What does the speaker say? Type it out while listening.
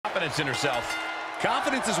confidence in herself.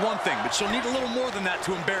 Confidence is one thing, but she'll need a little more than that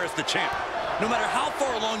to embarrass the champ. No matter how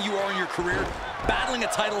far along you are in your career, battling a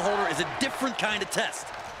title holder is a different kind of test.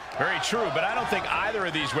 Very true, but I don't think either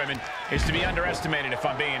of these women is to be underestimated, if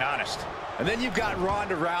I'm being honest. And then you've got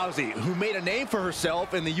Ronda Rousey, who made a name for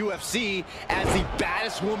herself in the UFC as the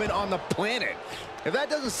baddest woman on the planet. If that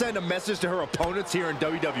doesn't send a message to her opponents here in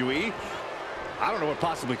WWE, I don't know what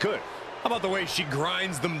possibly could. How about the way she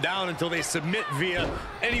grinds them down until they submit via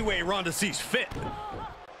any way Ronda sees fit?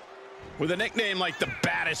 With a nickname like the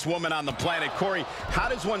baddest woman on the planet, Corey, how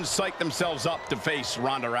does one psych themselves up to face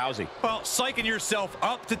Ronda Rousey? Well, psyching yourself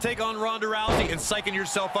up to take on Ronda Rousey and psyching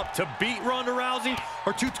yourself up to beat Ronda Rousey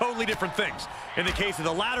are two totally different things. In the case of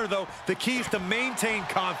the latter, though, the key is to maintain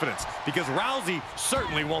confidence, because Rousey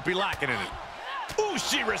certainly won't be lacking in it. Ooh,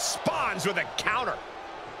 she responds with a counter.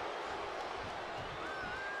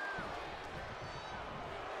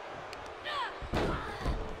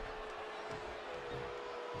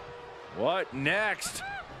 What next?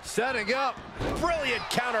 Setting up. Brilliant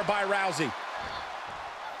counter by Rousey.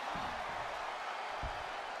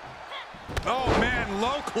 Oh, man,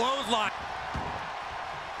 low clothesline.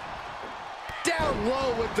 Down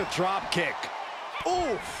low with the drop kick.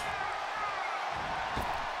 Oof.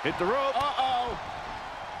 Hit the rope. Uh-oh.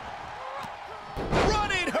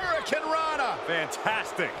 Running Hurricane Rana.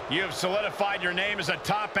 Fantastic. You have solidified your name as a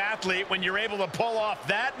top athlete when you're able to pull off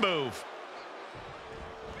that move.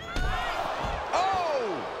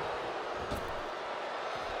 Oh!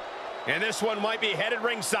 And this one might be headed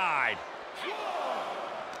ringside.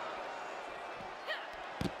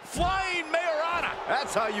 Flying Mayorana.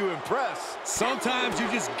 That's how you impress. Sometimes you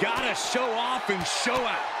just gotta show off and show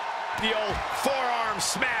out. The old forearm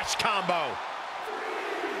smash combo.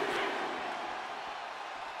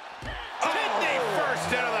 Kidney first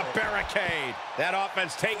into the barricade. That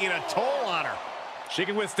offense taking a toll on her. She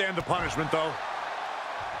can withstand the punishment, though.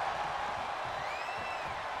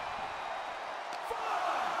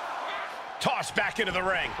 Tossed back into the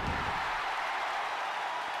ring.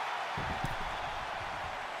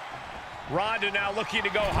 Ronda now looking to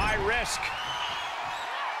go high risk.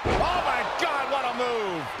 Oh my God, what a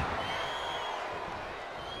move.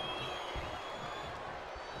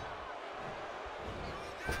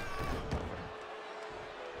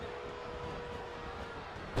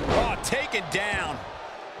 Oh, taken down.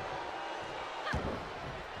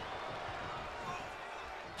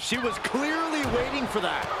 She was clearly waiting for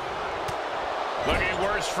that. Looking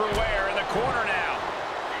worse for wear in the corner now.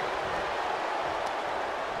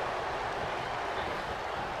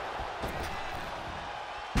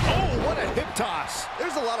 Oh, what a hip toss.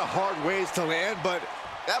 There's a lot of hard ways to land, but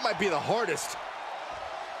that might be the hardest.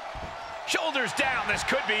 Shoulders down, this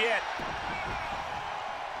could be it.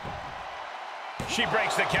 She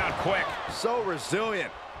breaks the count quick. So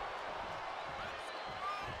resilient.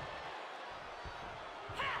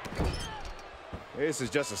 This is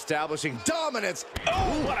just establishing dominance.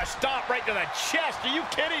 Oh, what a stomp right to the chest. Are you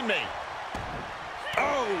kidding me?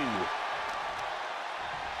 Oh!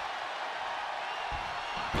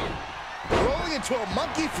 Rolling into a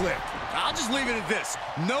monkey flip. I'll just leave it at this.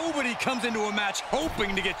 Nobody comes into a match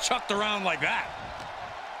hoping to get chucked around like that.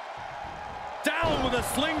 Down with a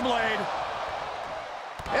sling blade.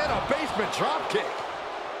 And a basement drop kick.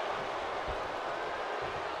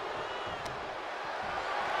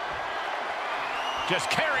 Just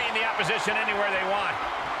carrying the opposition anywhere they want.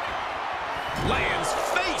 Lands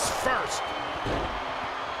face first.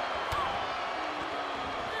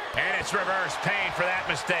 And it's reverse pain for that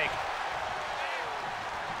mistake.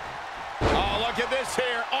 Oh, look at this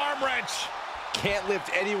here. Arm wrench. Can't lift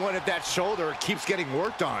anyone at that shoulder. It keeps getting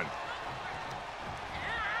worked on.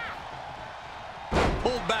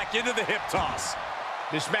 Pulled back into the hip toss.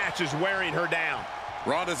 This match is wearing her down.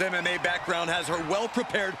 Ronda's MMA background has her well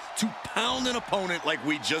prepared to pound an opponent like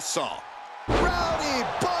we just saw. Rowdy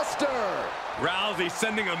Buster! Rousey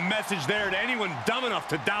sending a message there to anyone dumb enough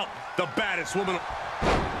to doubt the baddest woman.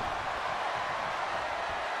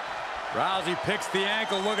 Rousey picks the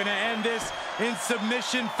ankle, looking to end this in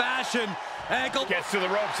submission fashion. Ankle gets to the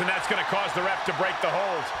ropes, and that's going to cause the ref to break the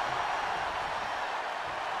hold.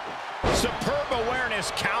 Superb awareness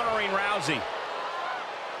countering Rousey.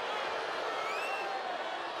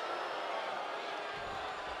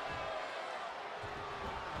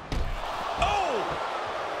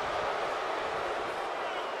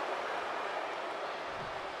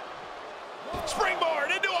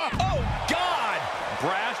 Springboard into a... Oh, God!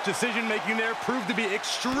 Brash decision-making there proved to be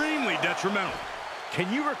extremely detrimental.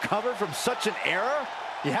 Can you recover from such an error?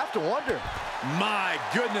 You have to wonder. My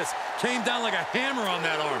goodness, came down like a hammer on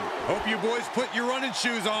that arm. Hope you boys put your running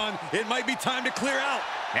shoes on. It might be time to clear out.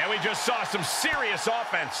 And we just saw some serious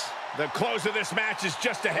offense. The close of this match is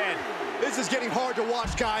just ahead. This is getting hard to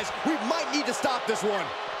watch, guys. We might need to stop this one.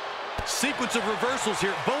 Sequence of reversals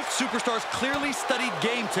here. Both superstars clearly studied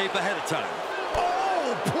game tape ahead of time.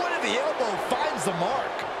 Oh, point of the elbow finds the mark.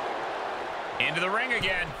 Into the ring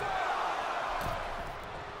again.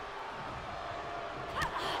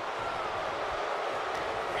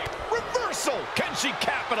 Reversal. Can she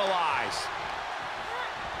capitalize?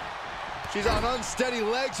 She's on unsteady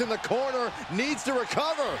legs in the corner. Needs to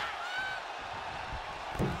recover.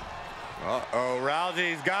 Uh-oh,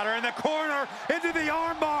 Rousey's got her in the corner, into the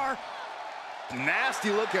armbar.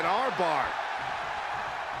 Nasty looking armbar.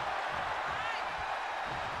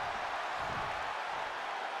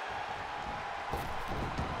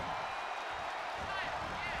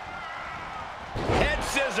 Head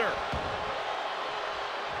scissor.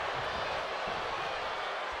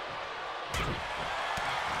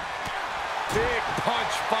 Big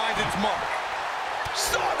punch finds its mark.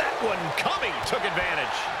 Saw that one coming. Took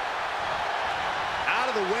advantage. Out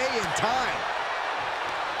of the way in time.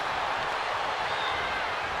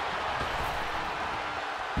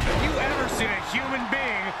 Have you ever seen a human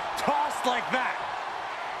being tossed like that?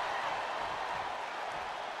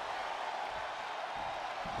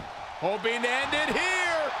 Hoping to end it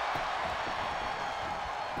here.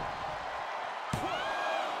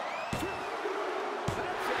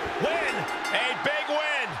 Win. A big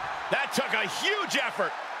win. That took a huge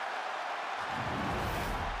effort.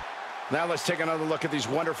 Now let's take another look at these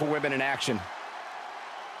wonderful women in action.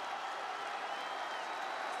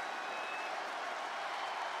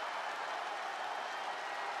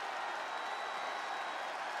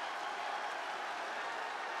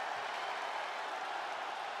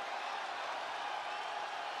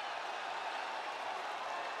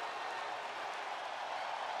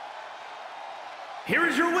 Here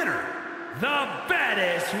is your winner, the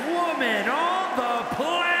baddest woman on the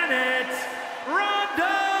planet,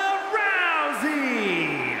 Rounda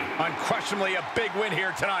Rousey. Unquestionably a big win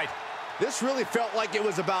here tonight. This really felt like it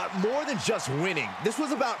was about more than just winning. This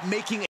was about making